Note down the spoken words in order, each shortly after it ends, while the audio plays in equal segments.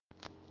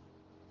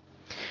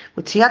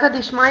With Siyata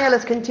Dishmaya,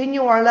 let's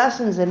continue our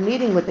lessons and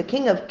meeting with the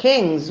King of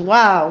Kings.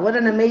 Wow, what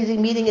an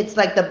amazing meeting. It's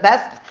like the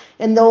best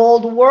in the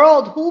old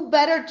world. Who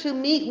better to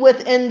meet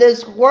with in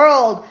this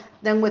world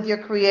than with your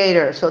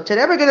Creator? So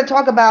today we're going to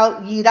talk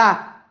about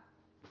Yirah,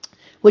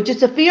 which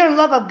is the fear and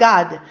love of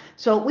God.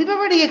 So we've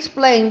already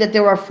explained that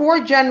there are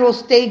 4 general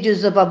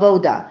stages of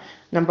avoda.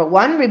 Number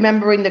 1,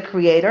 remembering the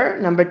Creator.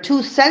 Number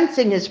 2,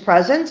 sensing His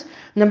presence.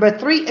 Number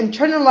 3,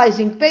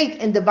 internalizing faith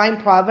in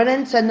divine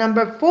providence. And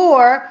number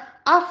 4,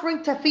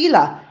 offering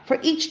tefillah for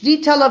each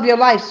detail of your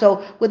life.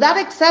 So without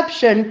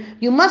exception,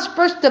 you must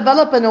first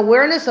develop an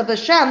awareness of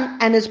Hashem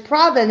and His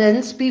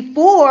providence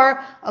before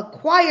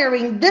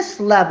acquiring this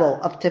level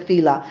of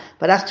tefillah.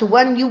 But as to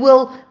when you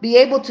will be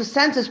able to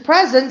sense His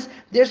presence,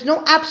 there's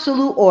no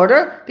absolute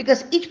order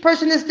because each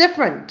person is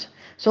different.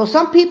 So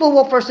some people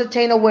will first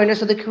attain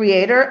awareness of the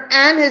Creator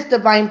and His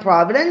divine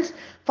providence,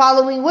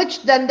 following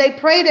which then they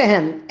pray to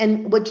Him,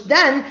 and which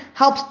then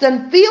helps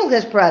them feel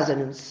His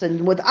presence.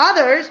 And with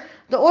others,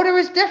 the order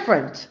is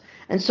different.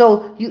 And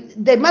so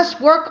they must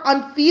work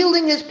on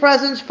feeling His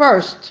presence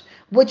first,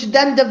 which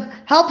then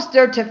helps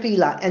their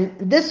tefillah. And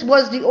this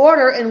was the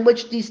order in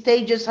which these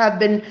stages have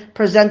been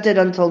presented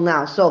until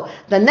now. So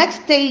the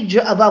next stage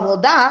of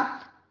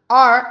avodah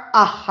are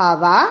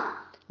ahava,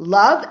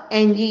 love,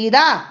 and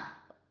yirah,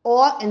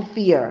 awe and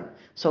fear.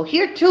 So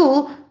here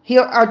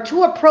are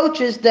 2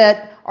 approaches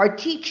that our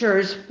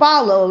teachers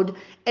followed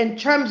in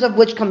terms of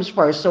which comes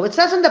first. So it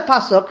says in the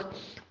pasuk,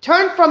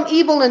 turn from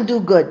evil and do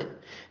good.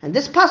 And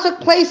this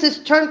pasuk places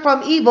turn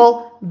from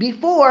evil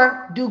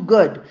before do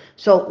good.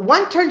 So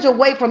one turns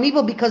away from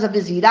evil because of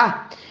his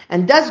yirah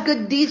and does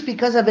good deeds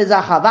because of his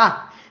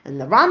ahava. And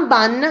the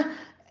Ramban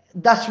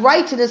thus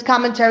writes in his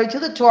commentary to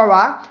the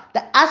Torah,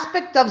 the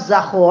aspect of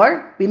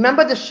Zachor,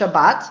 remember the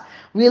Shabbat,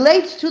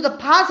 relates to the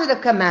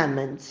positive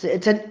commandments.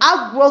 It's an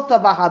outgrowth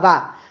of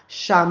ahava.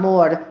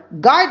 Shamor,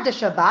 guard the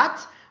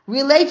Shabbat,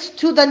 relates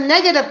to the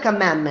negative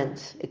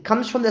commandments. It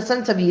comes from the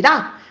sense of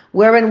yirah,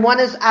 wherein one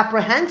is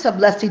apprehensive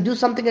lest he do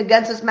something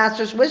against his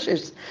master's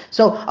wishes.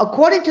 So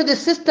according to the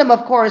system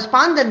of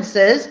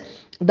correspondences,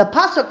 the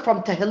pasuk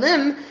from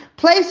Tehillim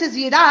places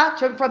yirah,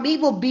 turn from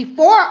evil,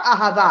 before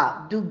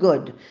ahava, do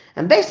good.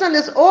 And based on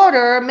this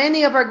order,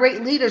 many of our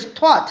great leaders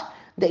taught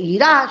that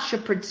yirah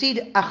should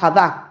precede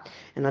ahava.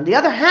 And on the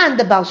other hand,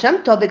 the Baal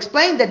Shem Tov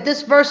explained that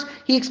this verse,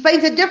 he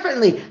explains it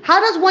differently.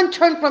 How does one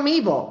turn from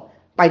evil?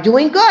 By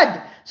doing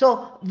good.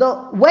 So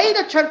the way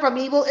to turn from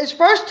evil is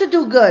first to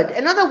do good.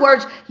 In other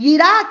words,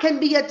 yirah can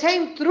be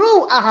attained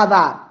through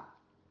ahava.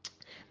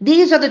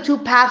 These are the 2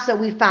 paths that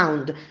we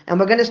found. And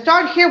we're going to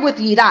start here with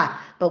yirah.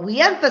 But we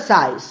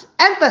emphasize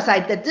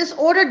that this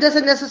order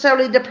doesn't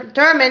necessarily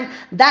determine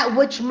that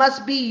which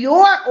must be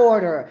your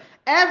order.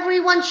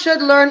 Everyone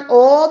should learn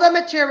all the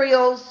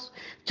materials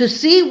to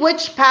see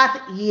which path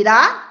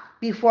yirah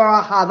before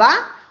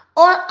ahava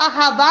or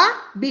ahava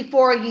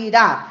before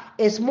yirah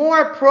is more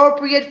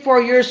appropriate for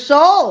your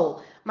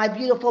soul, my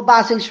beautiful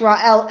Bas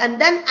Israel,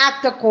 and then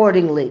act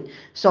accordingly.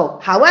 So,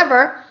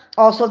 however,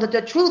 also that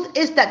the truth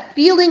is that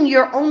feeling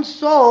your own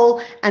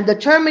soul and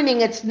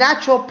determining its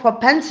natural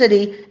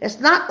propensity is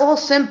not all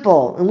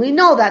simple. And we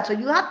know that. So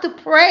you have to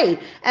pray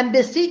and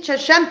beseech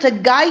Hashem to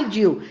guide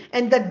you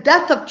in the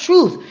depth of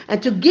truth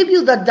and to give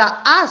you the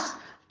da'as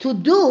to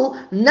do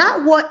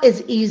not what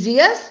is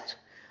easiest,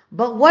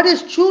 but what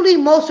is truly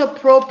most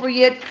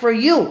appropriate for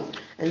you.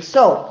 And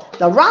so,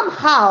 the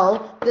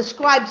Ramchal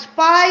describes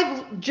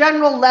 5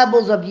 general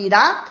levels of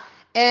yirah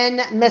in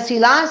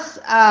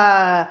Mesilas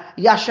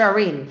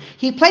Yasharim.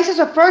 He places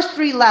the first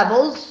 3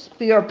 levels,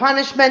 fear of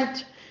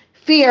punishment,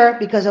 fear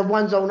because of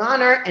one's own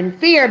honor, and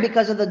fear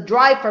because of the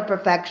drive for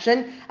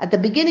perfection, at the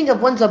beginning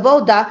of one's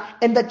avodah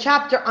in the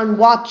chapter on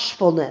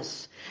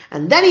watchfulness.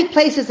 And then he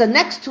places the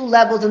next 2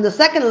 levels in the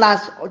second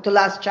to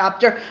last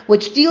chapter,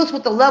 which deals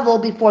with the level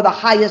before the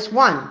highest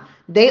one.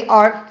 They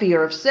are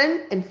fear of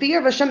sin and fear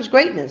of Hashem's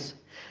greatness.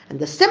 And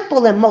the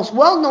simple and most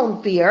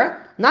well-known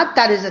fear, not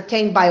that is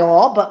attained by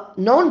all, but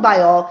known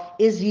by all,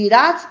 is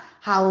Yirat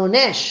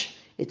HaOnesh.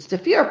 It's the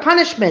fear of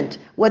punishment,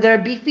 whether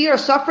it be fear of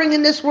suffering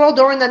in this world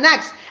or in the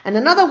next. And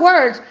in other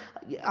words,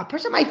 a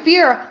person might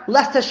fear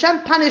lest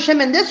Hashem punish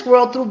him in this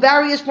world through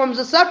various forms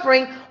of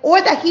suffering, or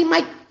that he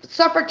might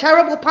suffer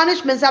terrible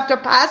punishments after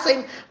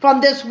passing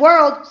from this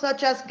world,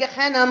 such as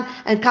Gehenna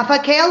and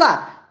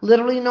Kafakela,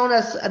 literally known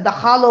as the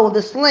hollow of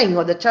the sling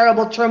or the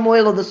terrible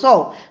turmoil of the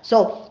soul.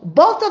 So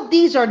both of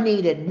these are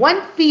needed. One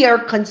fear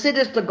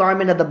considers the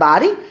garment of the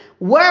body,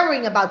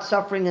 worrying about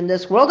suffering in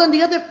this world, and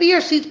the other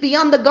fear sees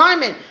beyond the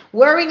garment,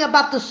 worrying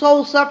about the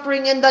soul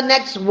suffering in the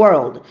next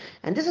world.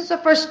 And this is the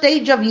first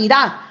stage of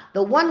Yirah,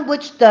 the one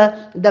which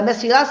the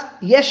Mesilas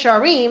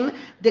Yesharim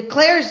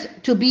declares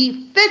to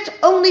be fit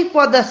only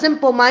for the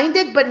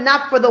simple-minded, but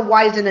not for the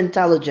wise and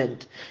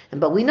intelligent.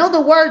 But we know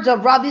the words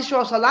of Rav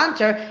Yisrael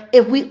Salanter,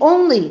 if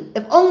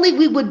only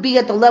we would be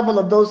at the level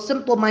of those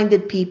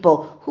simple-minded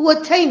people who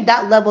attain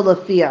that level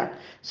of fear.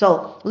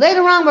 So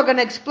later on we're going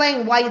to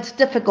explain why it's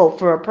difficult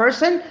for a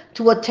person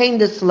to attain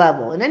this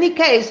level. In any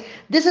case,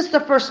 this is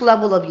the first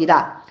level of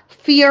Yirah.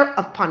 fear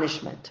of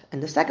punishment.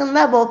 And the second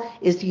level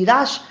is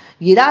Yiras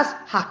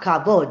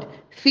hakavod,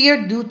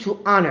 fear due to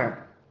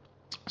honor.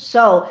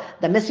 So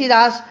the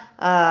Mesilas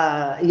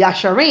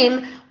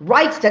Yasharim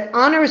writes that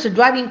honor is the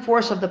driving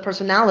force of the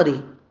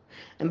personality.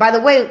 And by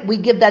the way, we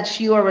give that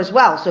shiur as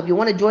well. So if you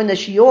want to join the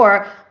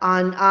shiur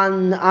on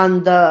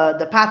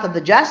the path of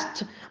the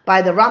just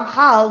by the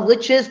Ramchal,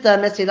 which is the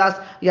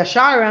Mesilas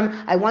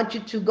Yasharim, I want you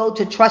to go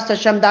to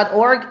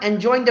trusthashem.org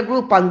and join the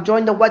group,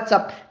 join the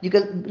WhatsApp. You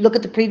can look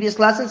at the previous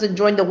lessons and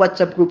join the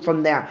WhatsApp group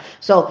from there.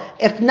 So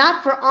if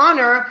not for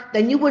honor,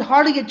 then you would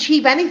hardly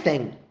achieve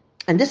anything.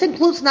 And this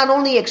includes not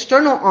only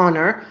external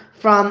honor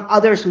from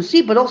others who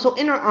see, but also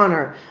inner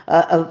honor,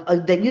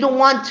 that you don't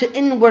want to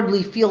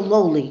inwardly feel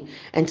lowly.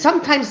 And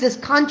sometimes this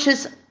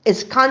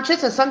is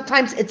conscious, and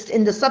sometimes it's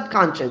in the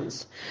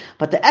subconscious.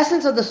 But the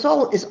essence of the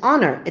soul is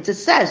honor. It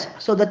says,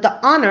 so that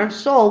the honor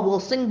soul will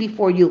sing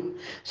before you.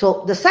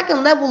 So the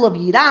second level of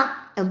Yirah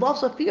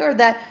involves a fear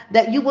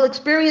that you will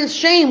experience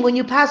shame when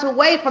you pass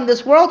away from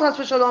this world,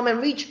 Chas Shalom,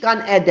 and reach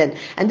Gan Eden.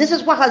 And this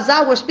is what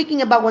Hazal were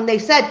speaking about when they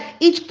said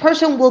each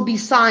person will be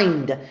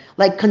signed,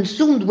 like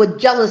consumed with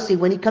jealousy,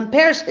 when he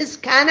compares his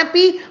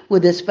canopy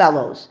with his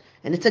fellows.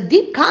 And it's a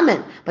deep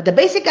comment, but the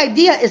basic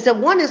idea is that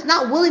one is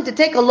not willing to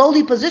take a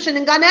lowly position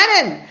in Gan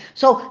Eden.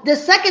 So the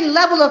second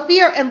level of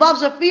fear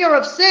involves a fear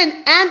of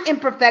sin and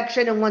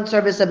imperfection in one's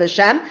service of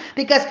Hashem,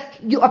 because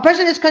a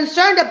person is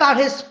concerned about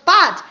his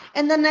spot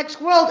in the next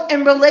world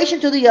in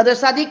relation to the other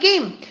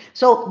tzaddikim.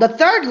 So the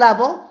third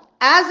level,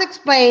 as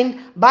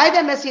explained by the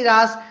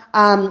Mesilas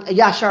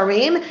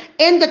Yasharim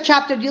in the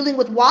chapter dealing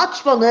with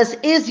watchfulness,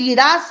 is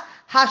Yiras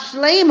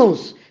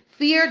Hashlemus,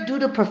 fear due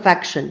to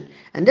perfection.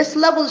 And this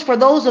level is for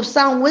those of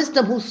sound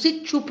wisdom who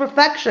seek true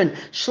perfection.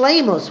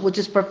 Shleimus, which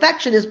is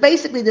perfection, is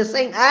basically the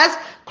same as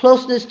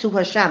closeness to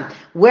Hashem.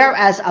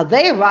 Whereas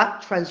Aveira,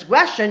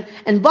 transgression,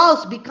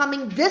 involves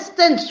becoming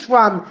distant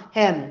from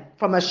Him,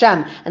 from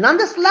Hashem. And on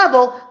this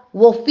level,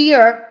 we'll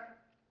fear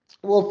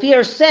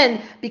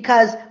sin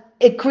because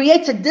it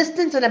creates a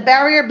distance and a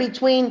barrier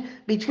between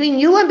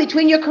you and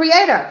between your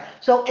Creator.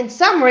 So in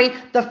summary,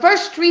 the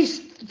first three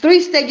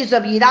stages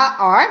of Yirah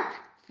are: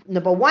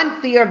 number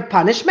one, fear of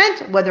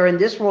punishment, whether in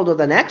this world or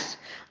the next.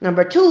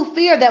 Number two,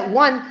 fear that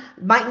one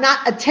might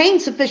not attain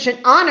sufficient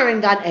honor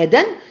in Gan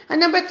Eden. And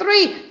number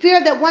three,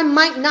 fear that one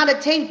might not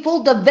attain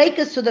full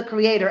devekas to the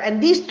Creator.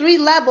 And these three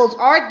levels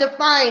are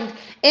defined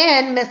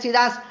in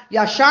Mesilas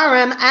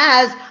Yasharim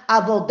as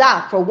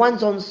avodah, for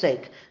one's own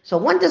sake. So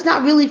one does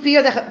not really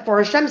fear that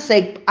for Hashem's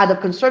sake, out of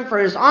concern for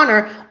His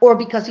honor, or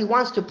because he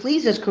wants to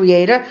please his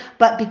Creator,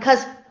 but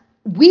because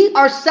we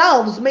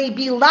ourselves may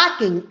be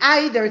lacking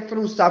either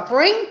through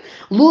suffering,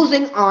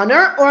 losing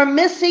honor, or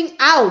missing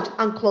out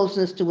on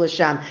closeness to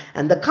Hashem.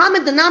 And the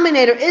common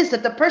denominator is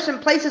that the person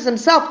places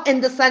himself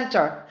in the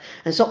center.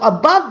 And so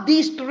above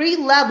these three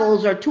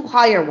levels are two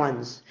higher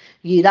ones: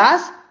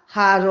 Yiras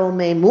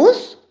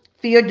Haromemus,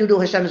 fear due to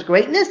Hashem's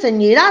greatness,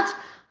 and Yirat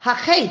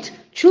Hachet,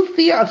 true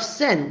fear of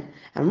sin.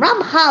 And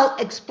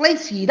Ramchal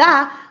explains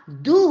Yirah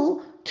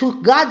due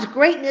to God's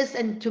greatness,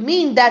 and to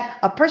mean that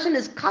a person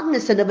is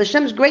cognizant of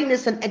Hashem's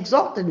greatness and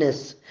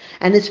exaltedness,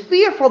 and is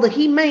fearful that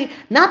he may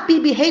not be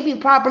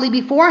behaving properly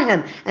before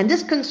Him. And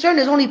this concern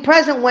is only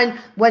present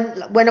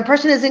when a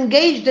person is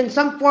engaged in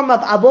some form of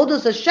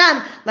avodas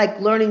Hashem, like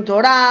learning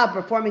Torah,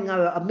 performing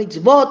a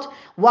mitzvot,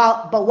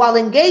 while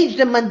engaged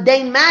in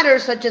mundane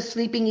matters such as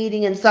sleeping,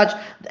 eating, and such,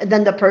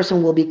 then the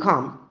person will be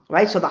calm.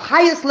 Right? So the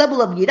highest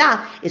level of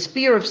Yirah is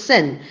fear of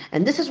sin.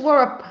 And this is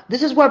where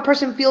a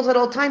person feels at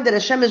all time that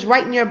Hashem is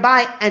right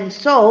nearby, and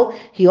so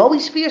he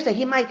always fears that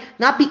he might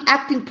not be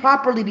acting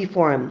properly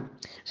before Him.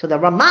 So the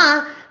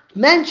Ramah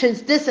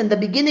mentions this in the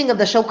beginning of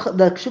the Shulchan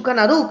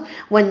Aruch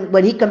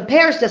when he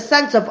compares the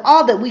sense of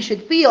awe that we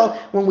should feel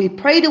when we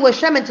pray to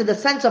Hashem, and to the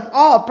sense of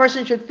awe a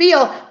person should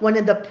feel when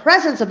in the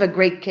presence of a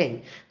great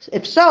king.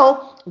 If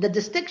so, the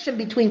distinction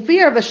between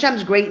fear of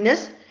Hashem's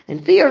greatness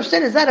and fear of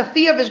sin is that a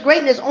fear of His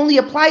greatness only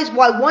applies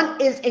while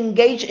one is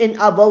engaged in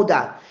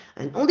avodah.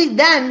 And only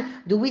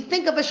then do we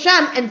think of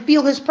Hashem and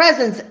feel His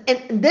presence,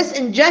 and this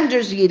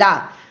engenders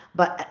Yirah.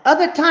 But at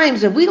other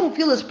times, if we don't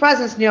feel His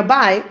presence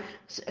nearby,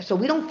 so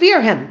we don't fear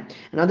Him.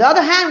 And on the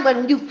other hand,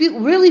 when you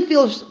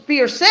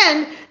fear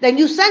sin, then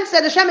you sense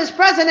that Hashem is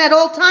present at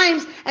all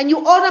times, and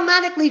you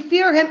automatically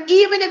fear Him,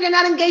 even if you're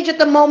not engaged at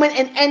the moment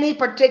in any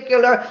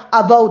particular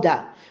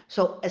avodah.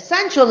 So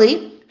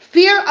essentially,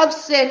 fear of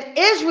sin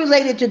is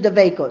related to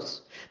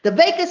devekos.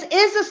 Devekos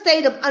is a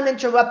state of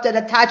uninterrupted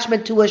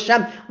attachment to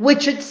Hashem,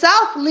 which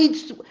itself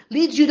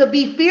leads you to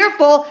be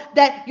fearful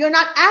that you're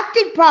not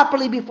acting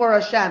properly before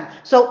Hashem.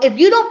 So if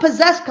you don't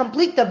possess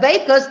complete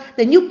devekos,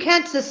 then you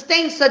can't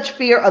sustain such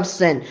fear of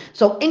sin.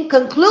 So in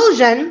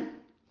conclusion,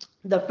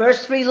 the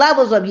first three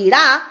levels of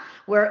Yirah,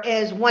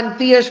 whereas one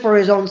fears for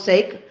his own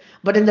sake,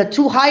 But in the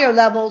two higher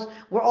levels,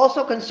 we're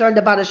also concerned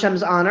about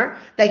Hashem's honor,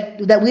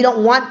 that we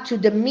don't want to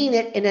demean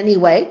it in any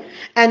way.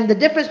 And the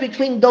difference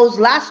between those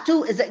last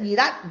two is that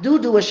Yirah,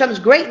 due to Hashem's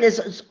greatness,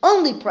 is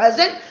only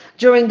present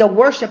during the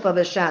worship of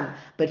Hashem.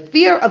 But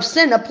fear of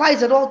sin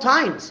applies at all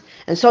times.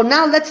 And so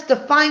now let's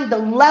define the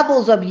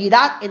levels of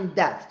Yirah in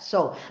depth.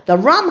 So the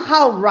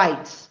Ramchal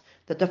writes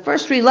that the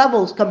first three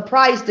levels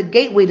comprise the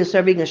gateway to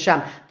serving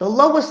Hashem. The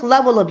lowest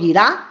level of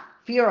Yirah,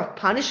 fear of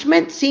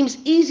punishment, seems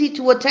easy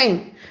to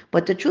attain.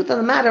 But the truth of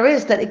the matter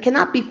is that it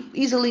cannot be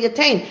easily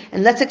attained.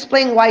 And let's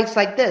explain why it's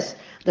like this.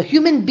 The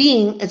human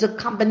being is a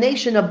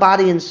combination of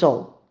body and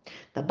soul.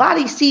 The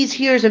body sees,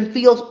 hears, and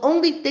feels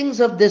only things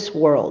of this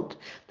world.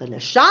 The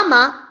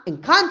neshama, in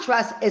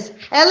contrast, is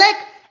Helek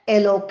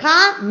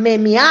Eloka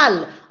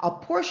Memial, a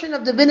portion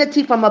of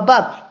divinity from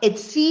above. It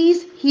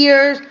sees,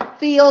 hears,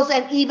 feels,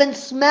 and even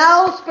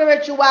smells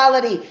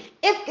spirituality.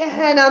 If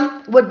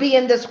Gehenna would be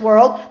in this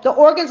world, the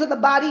organs of the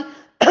body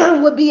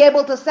would be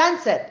able to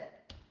sense it.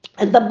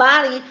 And the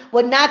body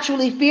would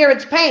naturally fear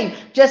its pain,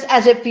 just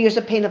as it fears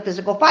the pain of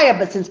physical fire.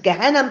 But since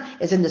Gehenna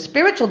is in the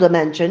spiritual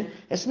dimension,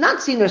 it's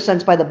not seen or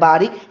sensed by the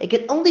body. It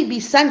can only be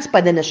sensed by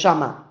the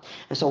neshama.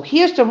 And so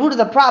here's the root of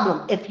the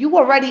problem. If you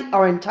already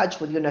are in touch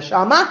with your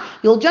neshama,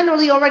 you'll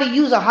generally already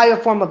use a higher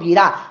form of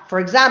Yirah. For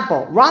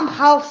example,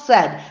 Ramchal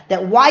said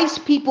that wise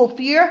people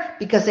fear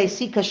because they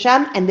seek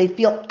Hashem and they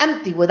feel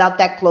empty without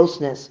that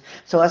closeness.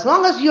 So as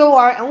long as you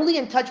are only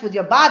in touch with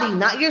your body,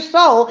 not your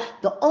soul,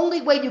 the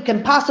only way you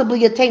can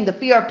possibly attain the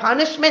fear of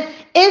punishment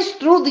is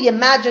through the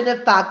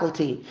imaginative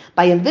faculty.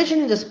 By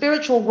envisioning the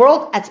spiritual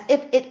world as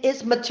if it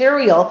is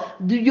material,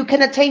 you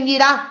can attain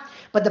Yirah.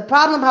 But the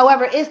problem,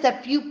 however, is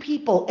that few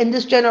people in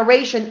this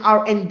generation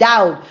are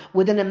endowed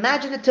with an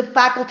imaginative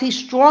faculty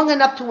strong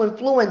enough to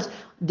influence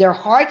their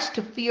hearts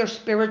to fear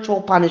spiritual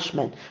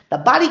punishment. The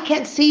body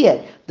can't see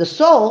it. The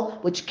soul,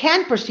 which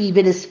can perceive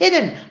it, is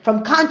hidden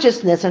from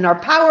consciousness, and our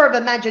power of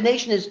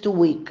imagination is too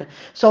weak.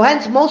 So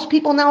hence, most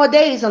people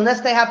nowadays,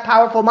 unless they have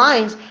powerful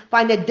minds,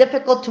 find it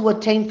difficult to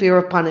attain fear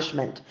of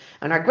punishment.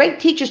 And our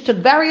great teachers took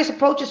various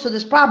approaches to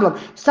this problem.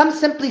 Some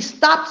simply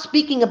stopped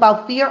speaking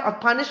about fear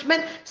of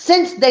punishment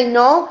since they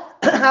know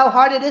how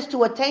hard it is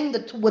to attain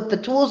with the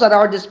tools at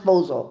our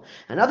disposal.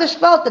 And others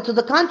felt that to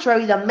the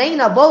contrary, the main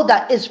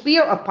avoda is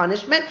fear of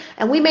punishment,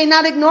 and we may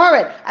not ignore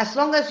it. As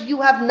long as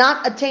you have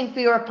not attained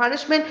fear of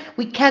punishment,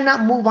 we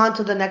cannot move on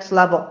to the next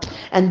level.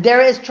 And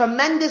there is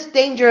tremendous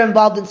danger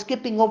involved in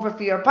skipping over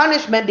fear of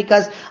punishment,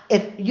 because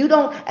if you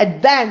don't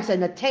advance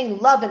and attain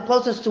love and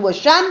closeness to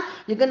Hashem,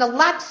 you're going to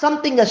lack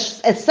something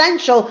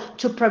essential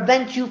to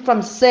prevent you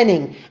from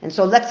sinning. And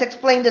so let's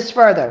explain this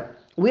further.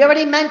 We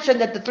already mentioned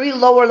that the three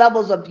lower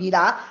levels of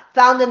Yirah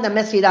found in the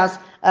Mesilas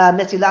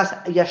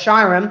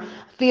Yesharim,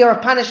 fear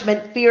of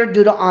punishment, fear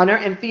due to honor,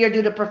 and fear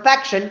due to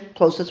perfection,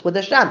 closest with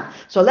Hashem.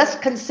 So let's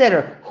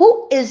consider,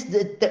 who is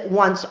it that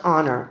wants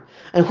honor?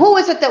 And who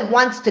is it that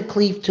wants to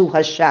cleave to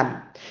Hashem?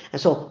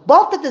 And so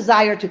both the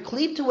desire to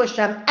cleave to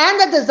Hashem and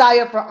the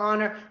desire for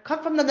honor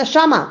come from the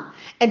neshama.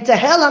 In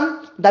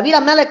Tehillim, David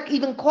HaMelech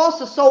even calls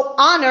the soul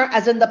honor,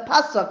 as in the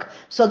pasuk,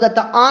 so that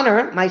the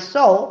honor, my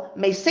soul,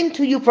 may sing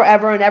to you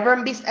forever and ever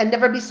and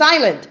never be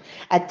silent.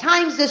 At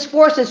times this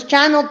force is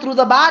channeled through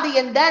the body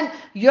and then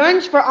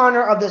yearns for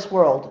honor of this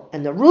world.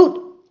 And the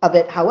root of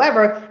it,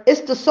 however,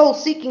 is the soul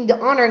seeking the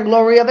honor and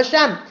glory of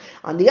Hashem.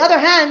 On the other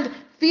hand,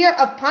 fear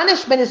of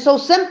punishment is so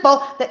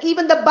simple that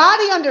even the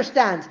body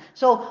understands.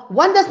 So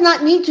one does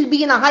not need to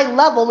be in a high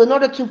level in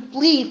order to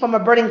flee from a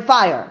burning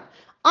fire.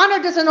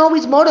 Honor doesn't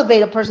always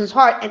motivate a person's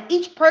heart, and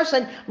each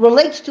person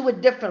relates to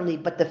it differently.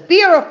 But the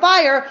fear of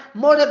fire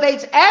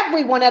motivates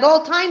everyone at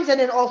all times and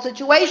in all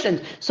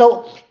situations.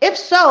 So, if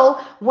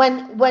so,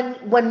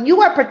 when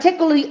you are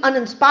particularly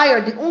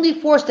uninspired, the only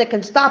force that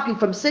can stop you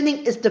from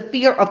sinning is the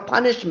fear of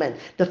punishment,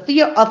 the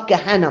fear of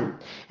Gehenna.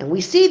 And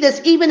we see this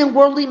even in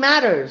worldly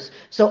matters.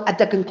 So, at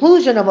the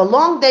conclusion of a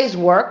long day's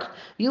work,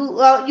 you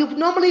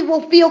normally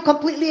will feel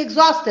completely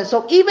exhausted.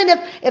 So even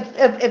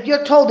if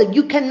you're told that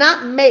you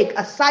cannot make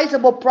a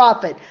sizable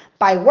profit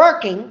by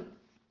working,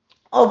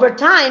 over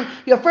time,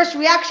 your first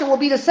reaction will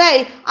be to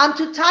say, I'm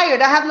too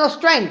tired, I have no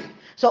strength.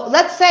 So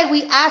let's say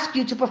we ask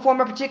you to perform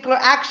a particular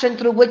action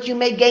through which you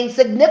may gain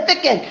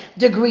significant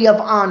degree of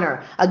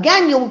honor.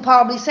 Again, you'll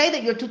probably say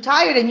that you're too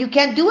tired and you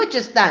can't do it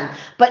just then.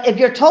 But if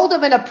you're told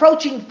of an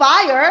approaching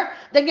fire,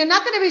 then you're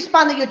not going to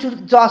respond that you're too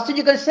exhausted.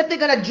 You're simply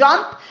going to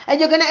jump and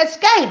you're going to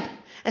escape.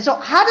 And so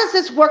how does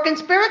this work in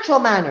spiritual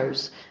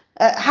manners?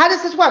 How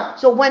does this work?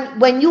 So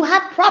when you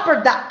have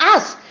proper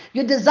da'as,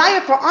 your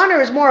desire for honor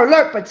is more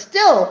alert, but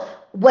still,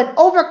 when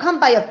overcome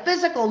by a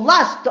physical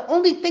lust, the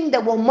only thing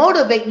that will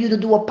motivate you to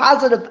do a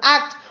positive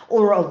act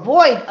or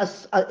avoid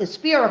a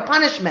sphere of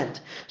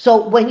punishment.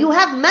 So when you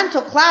have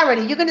mental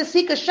clarity, you're going to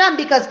seek Hashem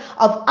because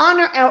of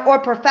honor or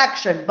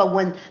perfection. But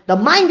when the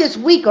mind is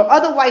weak or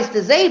otherwise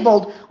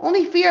disabled,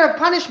 only fear of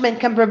punishment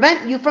can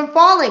prevent you from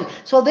falling.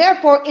 So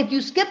therefore, if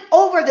you skip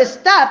over this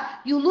step,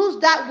 you lose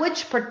that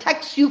which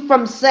protects you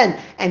from sin.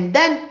 And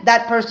then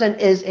that person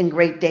is in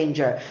great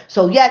danger.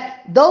 So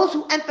yet, those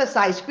who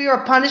emphasize fear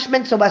of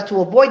punishment so as to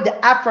avoid the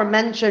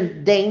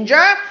aforementioned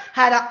danger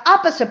had an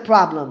opposite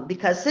problem,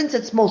 because since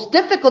it's most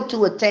difficult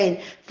to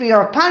attain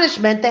fear of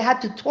punishment, they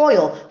had to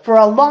toil for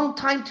a long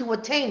time to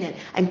attain it,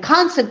 and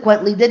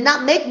consequently did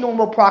not make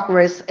normal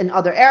progress in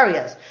other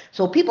areas.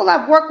 So people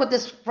have worked with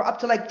this for up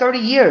to like 30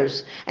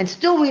 years and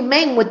still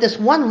remain with this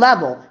one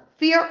level,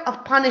 fear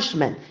of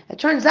punishment. It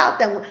turns out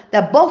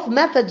that both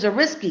methods are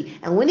risky,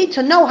 and we need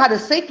to know how to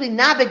safely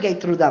navigate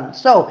through them.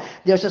 So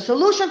there's a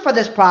solution for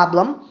this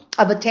problem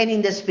of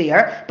attaining this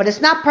fear, but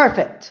it's not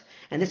perfect.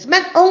 And it's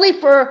meant only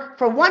for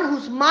one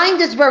whose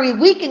mind is very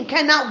weak and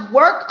cannot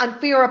work on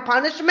fear of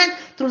punishment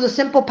through the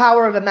simple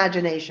power of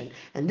imagination.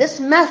 And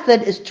this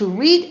method is to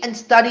read and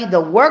study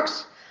the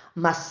works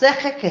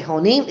Masechet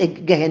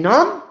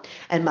Gehenom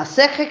and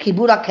Masechet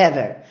Kibur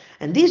HaKever.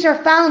 And these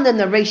are found in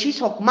the Reishis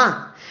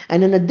Hokmah.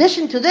 And in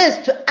addition to this,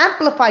 to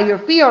amplify your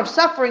fear of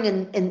suffering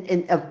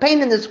and of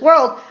pain in this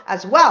world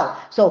as well.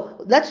 So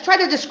let's try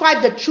to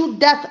describe the true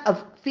depth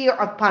of fear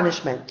of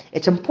punishment.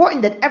 It's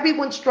important that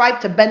everyone strive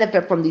to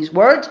benefit from these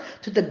words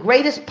to the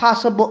greatest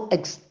possible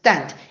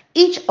extent,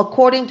 each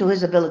according to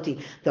his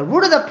ability. The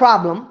root of the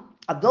problem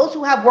of those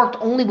who have worked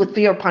only with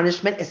fear of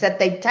punishment is that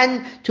they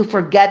tend to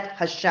forget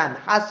Hashem,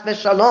 Has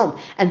v'Shalom,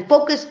 and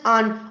focus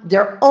on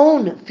their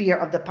own fear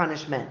of the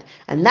punishment.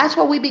 And that's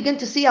where we begin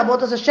to see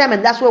Avodas Hashem,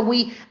 and that's where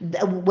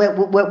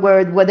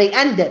where they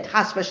end it,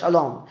 Has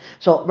v'Shalom.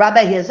 So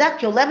Rabbi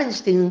Ezekiel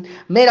Levinstein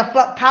made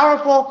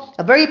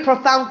a very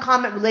profound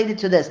comment related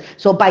to this.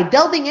 So by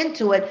delving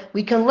into it,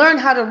 we can learn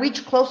how to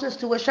reach closeness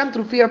to Hashem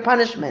through fear of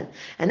punishment.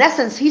 In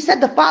essence, he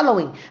said the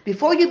following: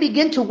 before you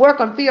begin to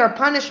work on fear of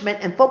punishment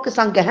and focus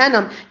on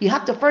Gehenna, you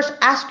have to first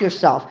ask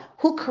yourself,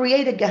 who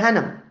created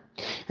Gehenna?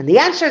 And the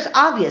answer is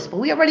obvious, but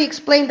we already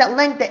explained at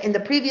length that in the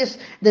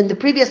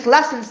previous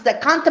lessons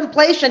that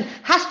contemplation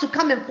has to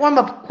come in form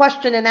of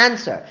question and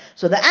answer.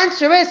 So the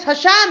answer is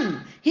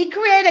Hashem. He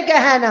created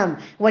Gehenna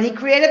when he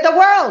created the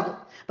world.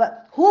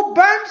 But who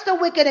burns the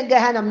wicked in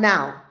Gehenna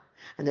now?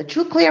 And the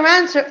true clear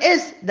answer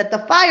is that the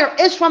fire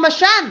is from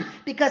Hashem,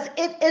 because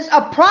it is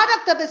a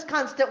product of his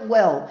constant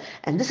will.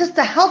 And this is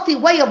the healthy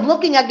way of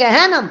looking at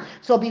Gehenna.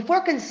 So before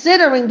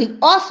considering the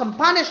awesome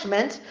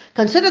punishment,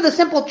 consider the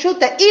simple truth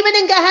that even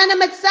in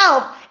Gehenna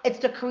itself, it's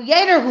the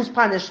Creator who's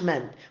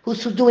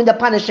doing the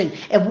punishing.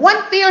 If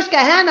one fears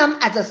Gehenna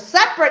as a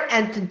separate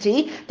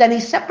entity, then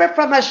he's separate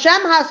from Hashem,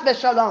 Has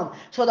v'Shalom.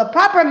 So the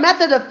proper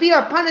method of fear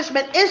of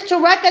punishment is to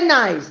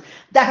recognize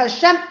that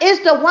Hashem is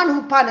the one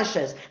who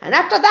punishes. And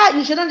after that,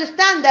 you should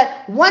understand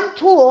that one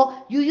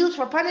tool you use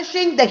for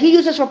punishing, that he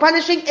uses for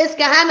punishing, is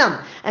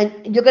Gehenna.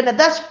 And you're going to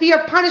thus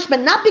fear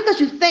punishment, not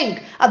because you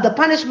think of the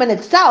punishment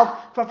itself,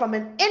 but from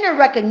an inner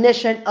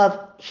recognition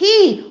of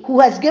he who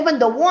has given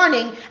the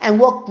warning and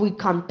will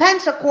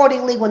recompense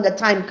accordingly when the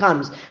time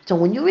comes. So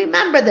when you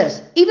remember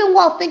this, even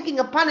while thinking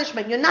of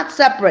punishment, you're not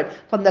separate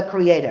from the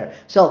Creator.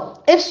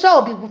 So if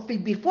so,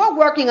 before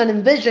working on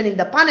envisioning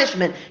the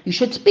punishment, you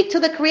should speak to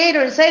the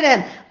Creator and say to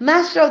him,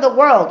 Master of the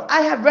world,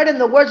 I have read in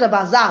the words of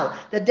Azal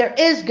that there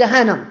is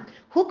Gehenna.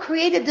 Who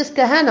created this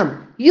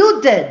Gehenna?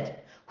 You did.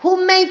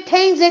 Who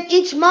maintains it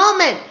each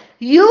moment?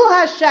 You,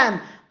 Hashem.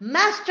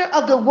 Master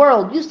of the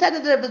world, you said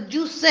that if the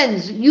Jew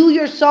sins, you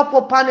yourself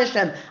will punish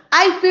him.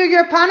 I fear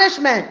your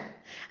punishment.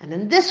 And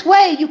in this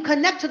way, you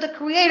connect to the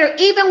Creator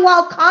even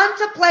while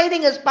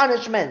contemplating his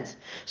punishments.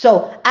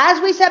 So, as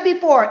we said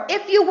before,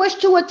 if you wish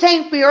to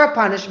attain fear of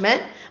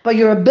punishment, but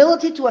your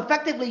ability to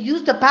effectively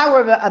use the power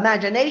of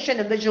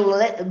imagination and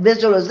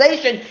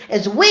visualization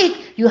is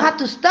weak, you have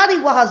to study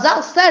what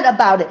Hazal said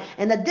about it.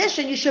 In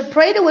addition, you should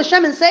pray to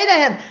Hashem and say to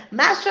him,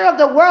 Master of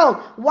the world,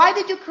 why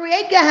did you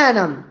create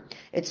Gehenna?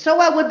 It's so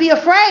I would be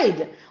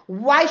afraid.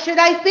 Why should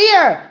I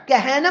fear?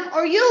 Gehenna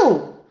or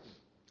you?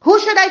 Who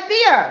should I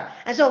fear?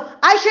 And so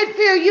I should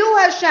fear you,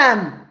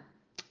 Hashem.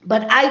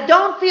 But I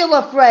don't feel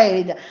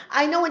afraid.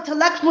 I know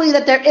intellectually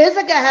that there is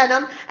a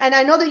Gehenna, and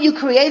I know that you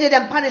created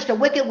and punished the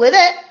wicked with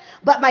it,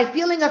 but my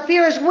feeling of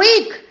fear is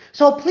weak.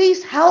 So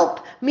please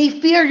help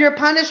me fear your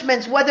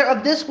punishments, whether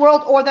of this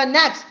world or the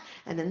next.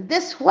 And in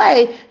this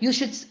way, you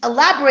should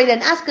elaborate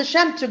and ask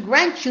Hashem to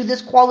grant you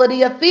this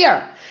quality of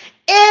fear.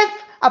 If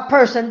a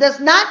person does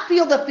not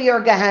feel the fear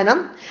of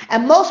Gehenna,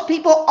 and most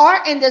people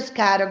are in this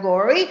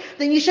category,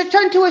 then you should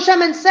turn to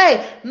Hashem and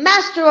say,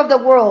 Master of the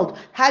world,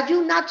 had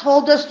you not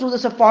told us through the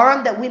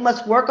Sepharim that we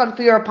must work on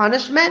fear of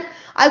punishment,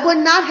 I would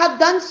not have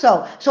done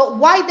so. So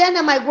why then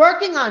am I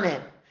working on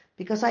it?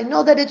 Because I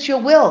know that it's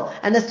your will,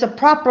 and it's the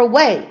proper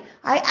way.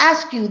 I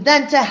ask you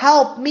then to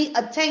help me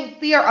attain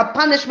fear of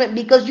punishment,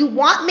 because you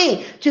want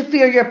me to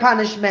fear your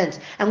punishments.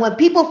 And when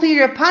people fear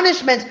your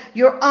punishments,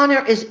 your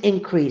honor is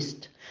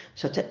increased.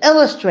 So to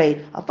illustrate,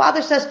 a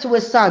father says to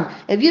his son,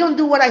 if you don't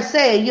do what I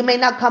say, you may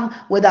not come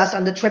with us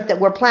on the trip that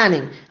we're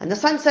planning. And the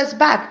son says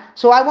back,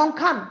 so I won't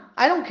come.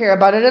 I don't care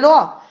about it at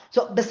all.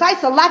 So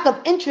besides the lack of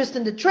interest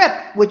in the trip,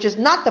 which is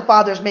not the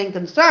father's main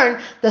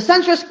concern, the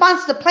son's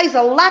response displays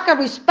a lack of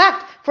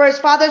respect for his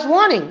father's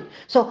warning.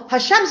 So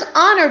Hashem's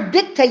honor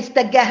dictates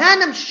that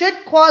Gehenna should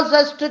cause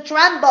us to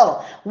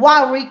tremble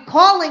while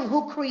recalling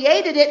who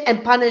created it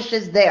and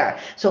punishes there.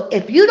 So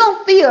if you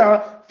don't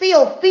feel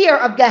fear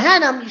of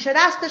Gehenna, you should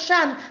ask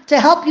Hashem to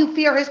help you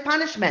fear his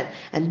punishment.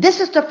 And this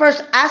is the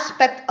first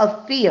aspect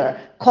of fear,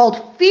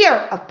 called fear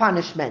of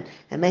punishment.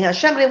 And may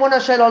Hashem Ribono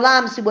Shel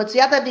Olam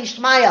Siyata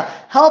Dishmaya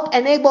help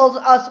enables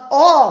us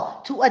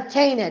all to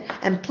attain it.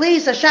 And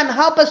please Hashem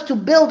help us to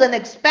build and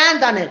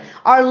expand on it,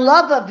 our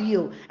love of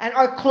you and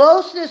our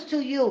closeness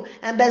to you,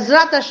 and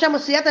Bezrat Hashem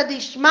Siyata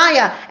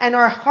Dishmaya, and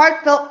our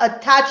heartfelt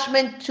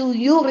attachment to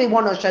you,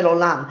 Ribono Shel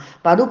Olam.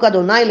 Baruch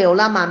Adonai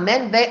Leolam,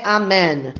 Amen ve Amen.